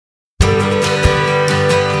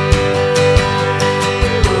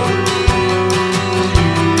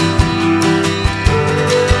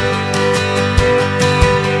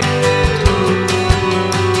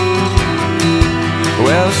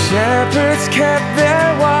kept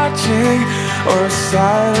there watching, or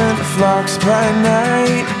silent flocks by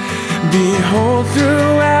night. Behold,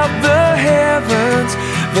 throughout the heavens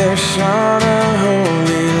there shone a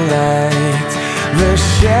holy light. The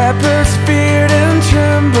shepherds feared and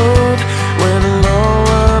trembled when low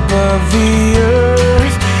above the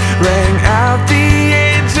earth rang out the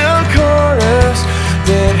angel chorus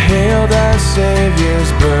that hailed our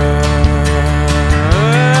Savior's birth.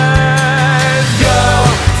 Go,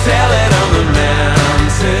 tell it on the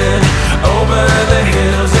mountain, over the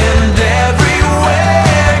hills and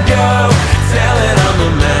everywhere. Go, tell it on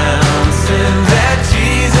the mountain that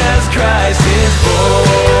Jesus Christ is born.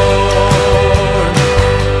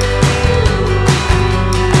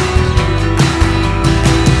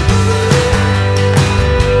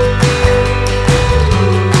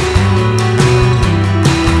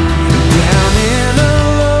 Down in a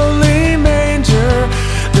lowly manger,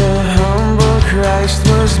 the humble Christ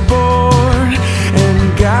was born, and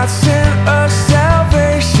God sent us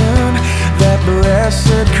salvation that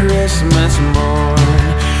blessed Christmas morn.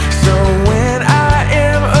 So when I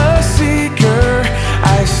am a seeker,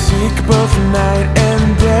 I seek both night and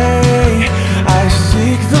day. I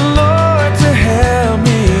seek the Lord to help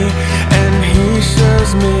me, and He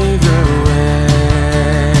shows me the way.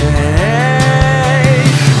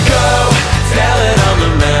 Go, tell it on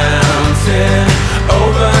the mountain,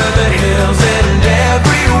 over the hills and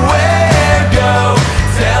everywhere. Go,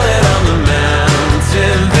 tell it on the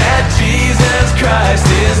mountain that Jesus Christ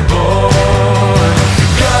is born.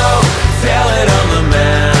 Go, tell it on the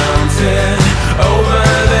mountain, over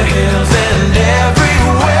the hills and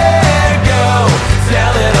everywhere. Go,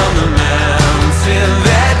 tell it on the mountain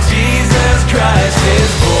that Jesus Christ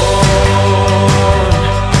is born.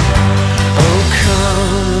 Oh,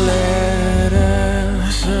 come, let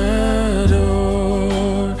us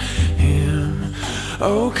adore Him.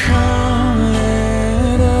 Oh, come,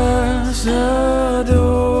 let us adore